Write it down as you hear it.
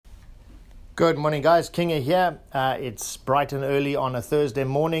Good morning, guys. Kinga here. It's bright and early on a Thursday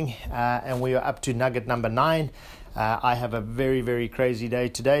morning, and we are up to nugget number 9. I have a very, very crazy day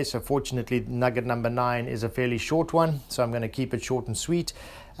today, so fortunately nugget number 9 is a fairly short one, so I'm going to keep it short and sweet,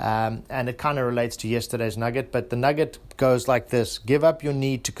 and it kind of relates to yesterday's nugget, but the nugget goes like this: give up your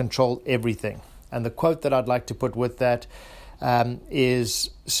need to control everything. And the quote that I'd like to put with that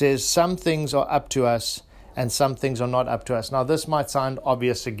says, some things are up to us and some things are not up to us. Now, this might sound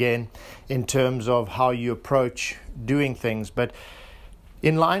obvious again in terms of how you approach doing things, but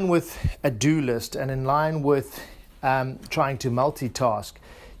in line with a do list and in line with trying to multitask,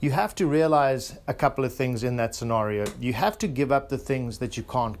 you have to realize a couple of things in that scenario. You have to give up the things that you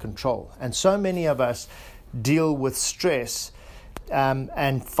can't control. And so many of us deal with stress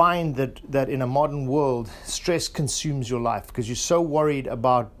and find that in a modern world, stress consumes your life because you're so worried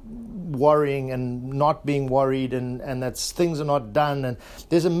about worrying and not being worried and that things are not done. And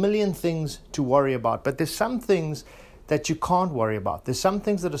there's a million things to worry about, but there's some things that you can't worry about. There's some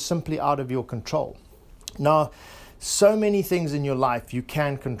things that are simply out of your control. Now, so many things in your life you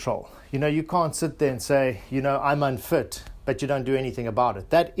can control. You can't sit there and say, I'm unfit, but you don't do anything about it.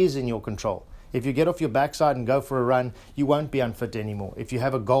 That is in your control. If you get off your backside and go for a run, you won't be unfit anymore. If you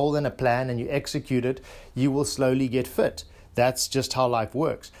have a goal and a plan and you execute it, you will slowly get fit. That's just how life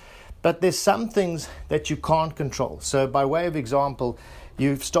works. But there's some things that you can't control. So by way of example,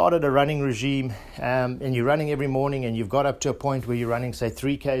 you've started a running regime and you're running every morning and you've got up to a point where you're running, say,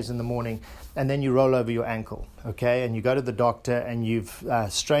 3Ks in the morning, and then you roll over your ankle, okay? And you go to the doctor and you've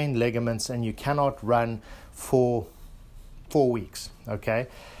strained ligaments and you cannot run for 4 weeks, okay?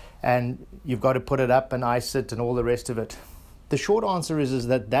 And you've got to put it up and ice it and all the rest of it. The short answer is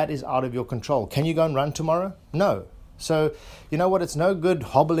that is out of your control. Can you go and run tomorrow? No. So, you know what? It's no good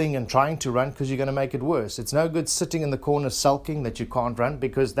hobbling and trying to run because you're going to make it worse. It's no good sitting in the corner sulking that you can't run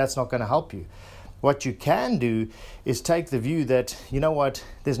because that's not going to help you. What you can do is take the view that,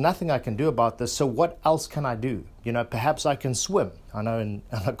 there's nothing I can do about this, so what else can I do? Perhaps I can swim. I know in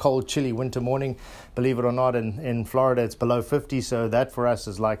a cold, chilly winter morning, believe it or not, in Florida it's below 50, so that for us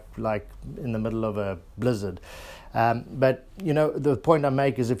is like in the middle of a blizzard. But, the point I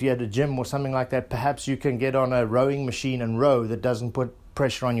make is if you had a gym or something like that, perhaps you can get on a rowing machine and row that doesn't put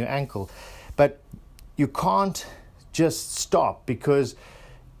pressure on your ankle. But you can't just stop because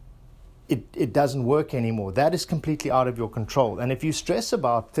it doesn't work anymore. That is completely out of your control. And if you stress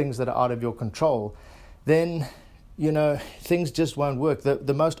about things that are out of your control, then, things just won't work.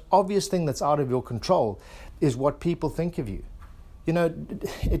 The most obvious thing that's out of your control is what people think of you.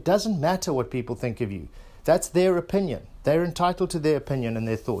 It doesn't matter what people think of you. That's their opinion. They're entitled to their opinion and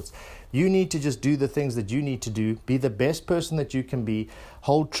their thoughts. You need to just do the things that you need to do, be the best person that you can be,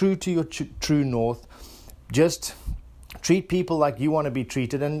 hold true to your true north, just treat people like you want to be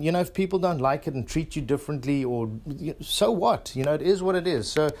treated. And, if people don't like it and treat you differently, so what? It is what it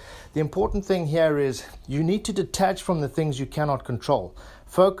is. So the important thing here is you need to detach from the things you cannot control.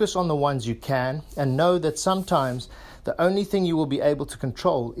 Focus on the ones you can and know that sometimes the only thing you will be able to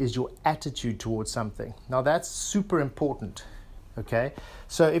control is your attitude towards something. Now, that's super important. Okay,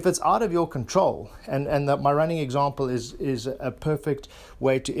 so if it's out of your control, and my running example is a perfect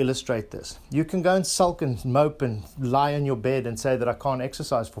way to illustrate this. You can go and sulk and mope and lie on your bed and say that I can't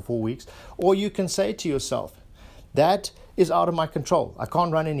exercise for 4 weeks, or you can say to yourself, that is out of my control. I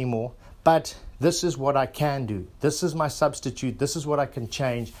can't run anymore, but this is what I can do. This is my substitute. This is what I can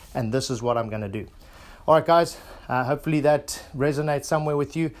change, and this is what I'm going to do. All right, guys, hopefully that resonates somewhere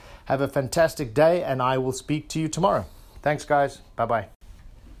with you. Have a fantastic day, and I will speak to you tomorrow. Thanks, guys. Bye-bye.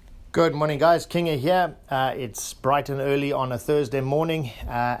 Good morning, guys. Kinga here. It's bright and early on a Thursday morning,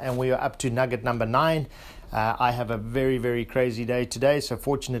 and we are up to nugget number 9. I have a very, very crazy day today, so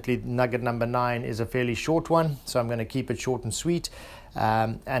fortunately nugget number 9 is a fairly short one, so I'm going to keep it short and sweet,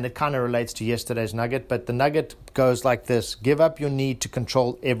 and it kind of relates to yesterday's nugget, but the nugget goes like this: give up your need to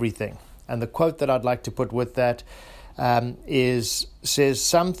control everything. And the quote that I'd like to put with that says,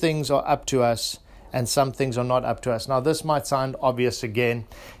 some things are up to us and some things are not up to us. Now, this might sound obvious again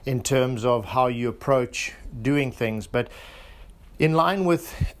in terms of how you approach doing things, but in line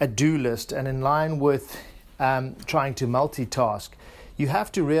with a do list and in line with trying to multitask, you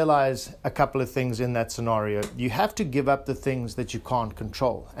have to realize a couple of things in that scenario. You have to give up the things that you can't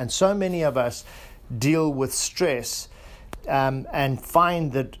control. And so many of us deal with stress and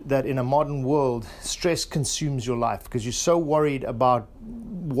find that in a modern world, stress consumes your life because you're so worried about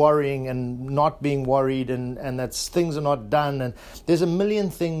worrying and not being worried and that things are not done. And there's a million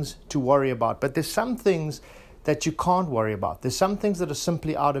things to worry about, but there's some things that you can't worry about. There's some things that are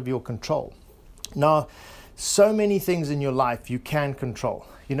simply out of your control. Now, so many things in your life you can control.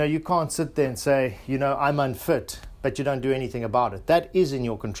 You can't sit there and say, I'm unfit, but you don't do anything about it. That is in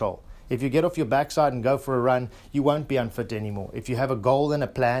your control. If you get off your backside and go for a run, you won't be unfit anymore. If you have a goal and a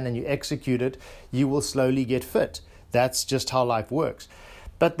plan and you execute it, you will slowly get fit. That's just how life works.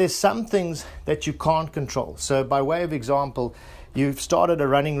 But there's some things that you can't control. So by way of example, you've started a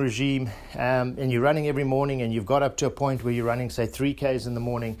running regime and you're running every morning, and you've got up to a point where you're running, say, 3Ks in the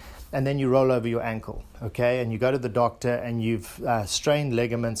morning, and then you roll over your ankle, okay? And you go to the doctor and you've strained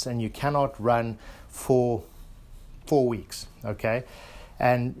ligaments and you cannot run for 4 weeks, okay?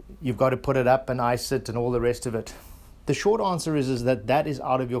 And you've got to put it up and ice it and all the rest of it. The short answer is that is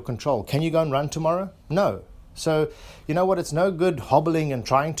out of your control. Can you go and run tomorrow? No. So, you know what? It's no good hobbling and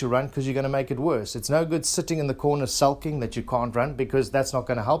trying to run, because you're going to make it worse. It's no good sitting in the corner sulking that you can't run, because that's not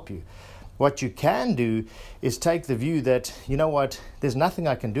going to help you. What you can do is take the view that, you know what, there's nothing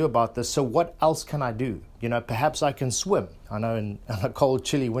I can do about this, so what else can I do? Perhaps I can swim. I know on a cold,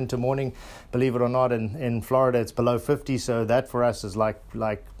 chilly winter morning, believe it or not, in Florida it's below 50, so that for us is like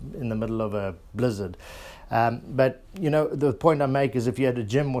in the middle of a blizzard. But, the point I make is, if you had a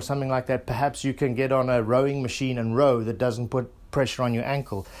gym or something like that, perhaps you can get on a rowing machine and row that doesn't put pressure on your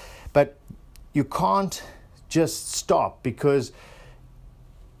ankle. But you can't just stop because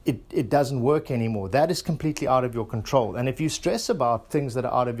it doesn't work anymore. That is completely out of your control. And if you stress about things that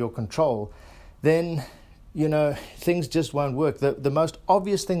are out of your control, then, things just won't work. The most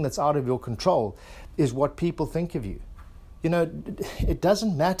obvious thing that's out of your control is what people think of you. It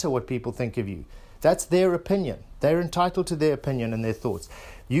doesn't matter what people think of you. That's their opinion. They're entitled to their opinion and their thoughts.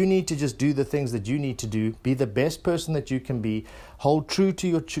 You need to just do the things that you need to do. Be the best person that you can be. Hold true to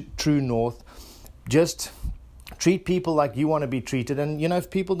your true north. Just treat people like you want to be treated. And, if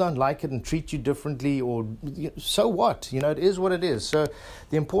people don't like it and treat you differently, or so what? It is what it is. So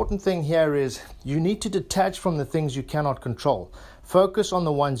the important thing here is you need to detach from the things you cannot control. Focus on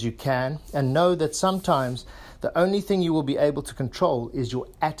the ones you can, and know that sometimes the only thing you will be able to control is your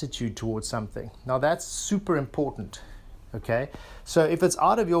attitude towards something. Now, that's super important, okay? So if it's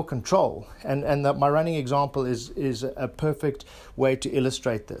out of your control, and my running example is a perfect way to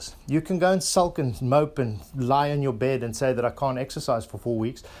illustrate this. You can go and sulk and mope and lie on your bed and say that I can't exercise for 4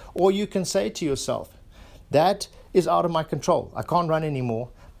 weeks, or you can say to yourself, that is out of my control. I can't run anymore,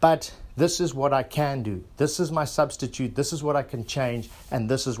 but this is what I can do. This is my substitute. This is what I can change, and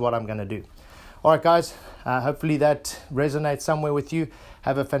this is what I'm going to do. All right, guys, hopefully that resonates somewhere with you.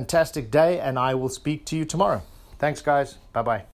 Have a fantastic day, and I will speak to you tomorrow. Thanks, guys. Bye-bye.